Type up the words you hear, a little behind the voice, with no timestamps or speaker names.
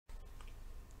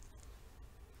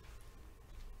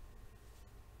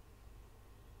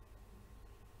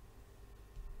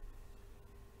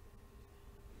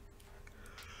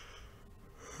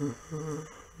There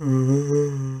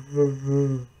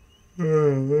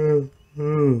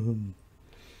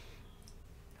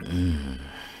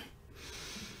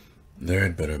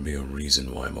had better be a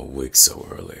reason why I'm awake so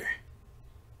early.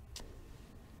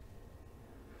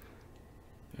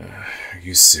 Are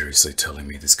you seriously telling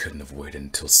me this couldn't have waited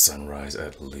until sunrise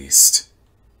at least?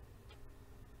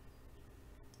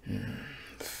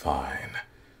 Fine.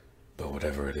 But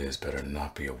whatever it is better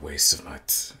not be a waste of my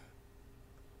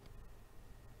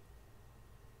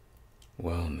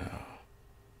Well now,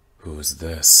 who is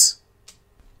this?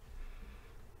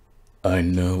 I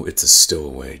know it's a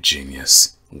stowaway,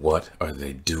 genius. What are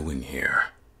they doing here?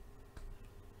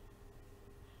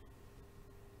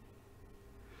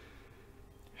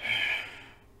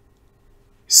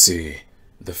 See,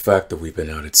 the fact that we've been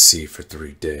out at sea for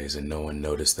 3 days and no one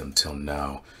noticed them till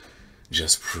now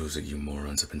just proves that you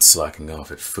morons have been slacking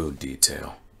off at food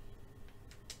detail.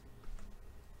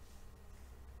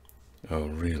 Oh,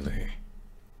 really?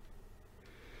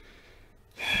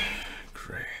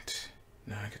 Great.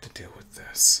 Now I get to deal with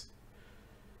this.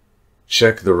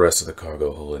 Check the rest of the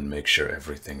cargo hold and make sure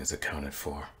everything is accounted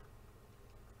for.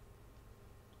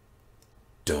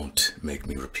 Don't make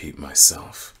me repeat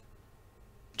myself.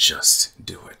 Just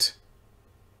do it.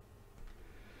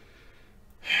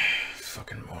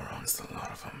 Fucking morons, the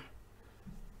lot of them.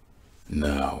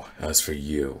 Now, as for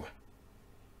you.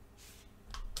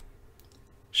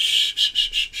 Shh, shh,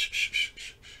 shh, shh, shh, shh,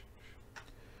 shh.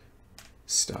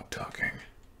 Stop talking.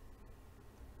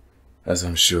 As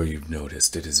I'm sure you've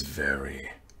noticed, it is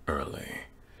very early.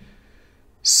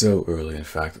 So early, in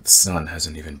fact, that the sun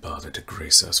hasn't even bothered to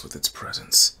grace us with its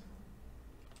presence.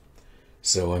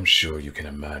 So I'm sure you can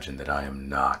imagine that I am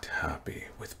not happy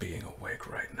with being awake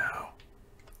right now.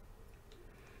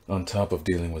 On top of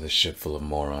dealing with a ship full of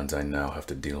morons, I now have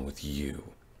to deal with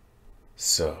you.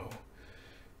 So,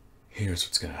 here's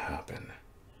what's gonna happen.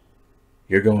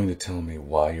 You're going to tell me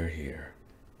why you're here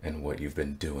and what you've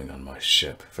been doing on my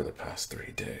ship for the past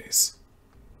 3 days.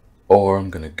 Or I'm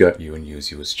gonna gut you and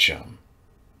use you as chum.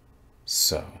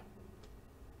 So,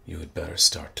 you had better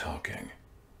start talking.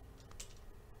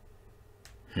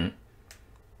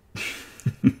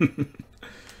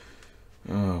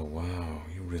 Oh, wow,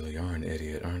 you really are an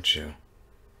idiot, aren't you?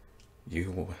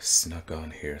 You snuck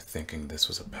on here thinking this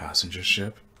was a passenger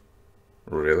ship?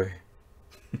 Really?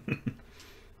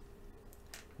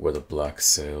 Were the black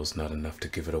sails not enough to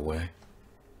give it away?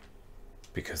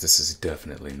 Because this is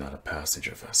definitely not a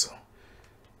passenger vessel.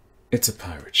 It's a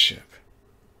pirate ship.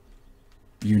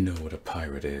 You know what a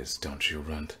pirate is, don't you,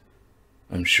 Runt?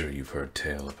 I'm sure you've heard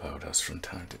tale about us from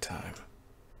time to time.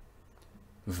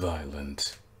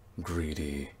 Violent,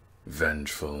 greedy,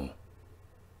 vengeful,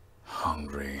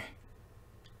 hungry.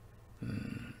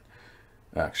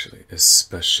 Actually,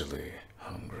 especially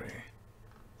hungry.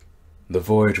 The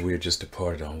voyage we had just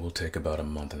departed on will take about a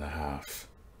month and a half.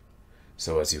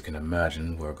 So as you can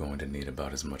imagine, we're going to need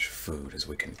about as much food as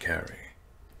we can carry.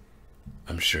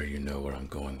 I'm sure you know where I'm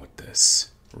going with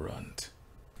this, Runt.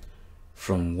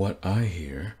 From what I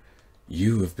hear,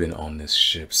 you have been on this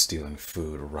ship stealing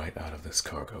food right out of this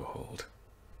cargo hold.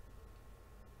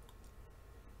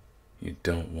 You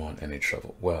don't want any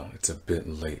trouble. Well, it's a bit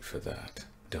late for that,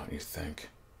 don't you think?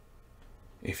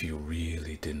 If you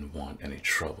really didn't want any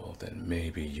trouble, then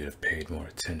maybe you'd have paid more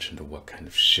attention to what kind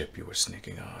of ship you were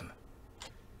sneaking on.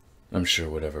 I'm sure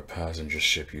whatever passenger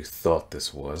ship you thought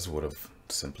this was would have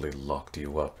simply locked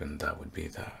you up, and that would be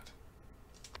that.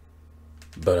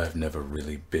 But I've never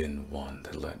really been one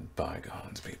to let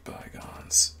bygones be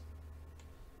bygones.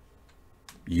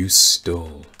 You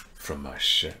stole from my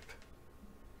ship.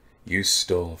 You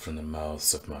stole from the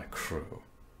mouths of my crew.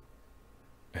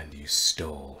 And you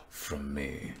stole from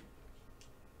me.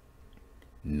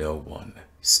 No one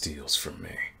steals from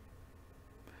me.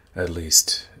 At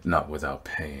least, not without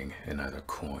paying in either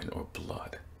coin or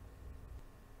blood.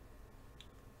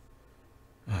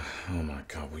 Oh my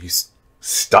God, will you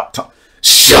stop talking?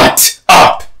 Shut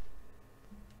up!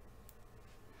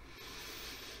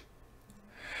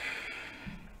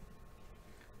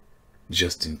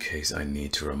 Just in case I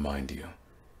need to remind you,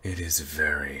 it is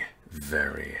very,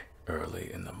 very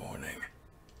early in the morning.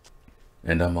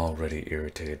 And I'm already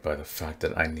irritated by the fact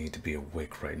that I need to be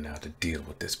awake right now to deal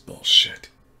with this bullshit.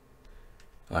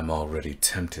 I'm already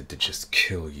tempted to just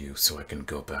kill you so I can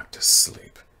go back to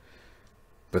sleep.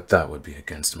 But that would be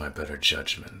against my better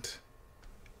judgment.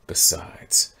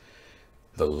 Besides,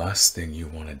 the last thing you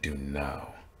want to do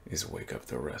now is wake up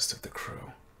the rest of the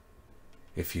crew.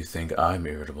 If you think I'm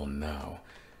irritable now,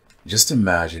 just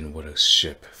imagine what a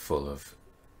ship full of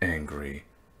angry,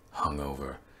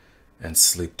 hungover, and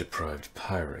sleep-deprived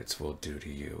pirates will do to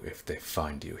you if they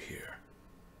find you here.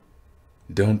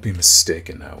 Don't be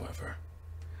mistaken, however.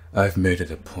 I've made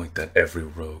it a point that every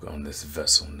rogue on this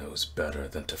vessel knows better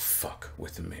than to fuck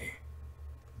with me.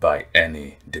 By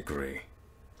any degree.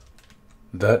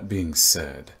 That being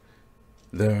said,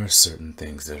 there are certain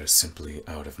things that are simply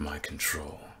out of my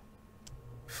control.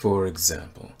 For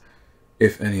example,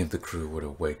 if any of the crew were to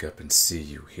wake up and see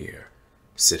you here,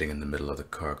 sitting in the middle of the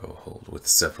cargo hold with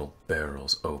several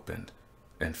barrels opened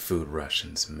and food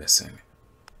rations missing,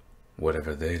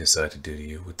 whatever they decide to do to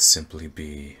you would simply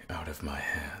be out of my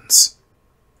hands.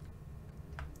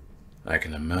 I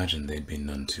can imagine they'd be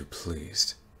none too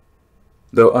pleased.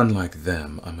 Though unlike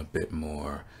them, I'm a bit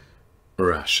more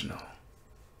rational.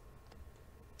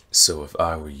 So if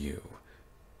I were you,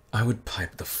 I would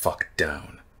pipe the fuck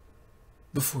down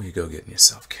before you go getting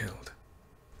yourself killed.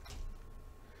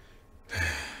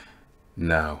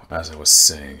 Now, as I was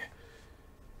saying,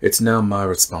 it's now my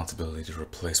responsibility to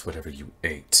replace whatever you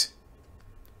ate.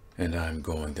 And I'm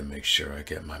going to make sure I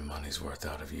get my money's worth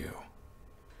out of you.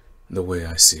 The way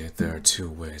I see it, there are two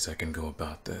ways I can go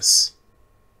about this.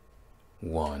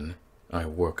 One, I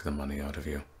work the money out of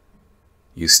you.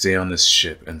 You stay on this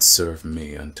ship and serve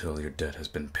me until your debt has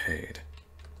been paid.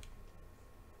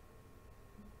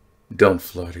 Don't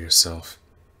flatter yourself.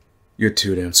 You're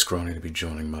too damn scrawny to be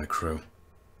joining my crew.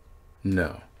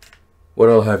 No. What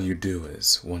I'll have you do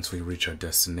is, once we reach our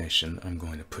destination, I'm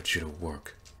going to put you to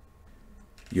work.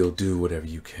 You'll do whatever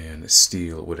you can,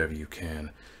 steal whatever you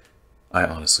can. I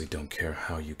honestly don't care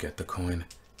how you get the coin.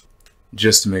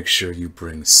 Just make sure you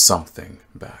bring something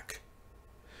back.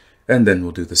 And then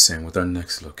we'll do the same with our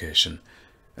next location,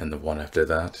 and the one after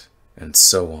that, and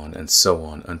so on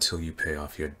until you pay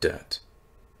off your debt.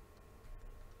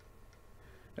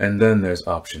 And then there's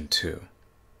option 2,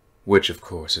 which of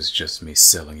course is just me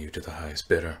selling you to the highest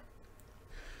bidder.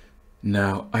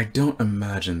 Now, I don't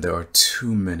imagine there are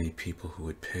too many people who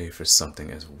would pay for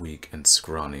something as weak and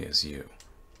scrawny as you.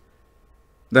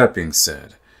 That being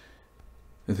said,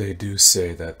 they do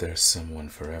say that there's someone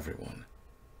for everyone.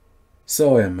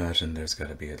 So I imagine there's got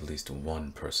to be at least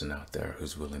one person out there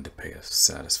who's willing to pay a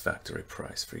satisfactory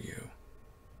price for you.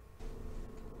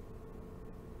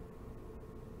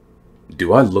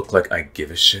 Do I look like I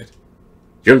give a shit?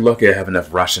 You're lucky I have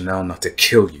enough rationale not to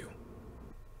kill you.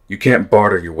 You can't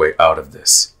barter your way out of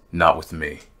this. Not with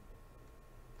me.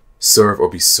 Serve or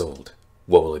be sold.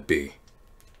 What will it be?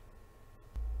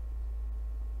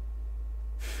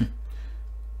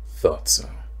 Thought so.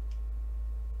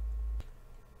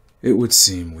 It would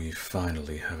seem we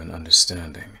finally have an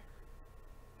understanding.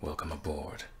 Welcome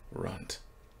aboard, Runt.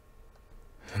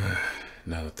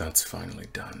 Now that that's finally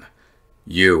done,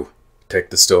 you take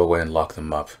the stowaway and lock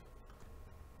them up.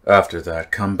 After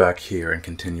that, come back here and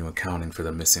continue accounting for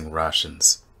the missing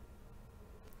rations.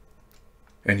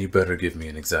 And you better give me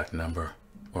an exact number,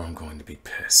 or I'm going to be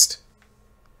pissed.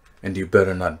 And you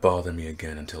better not bother me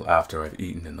again until after I've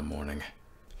eaten in the morning.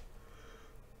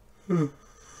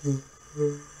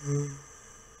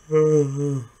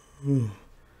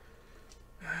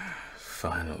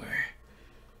 Finally,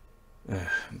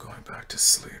 I'm going back to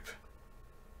sleep.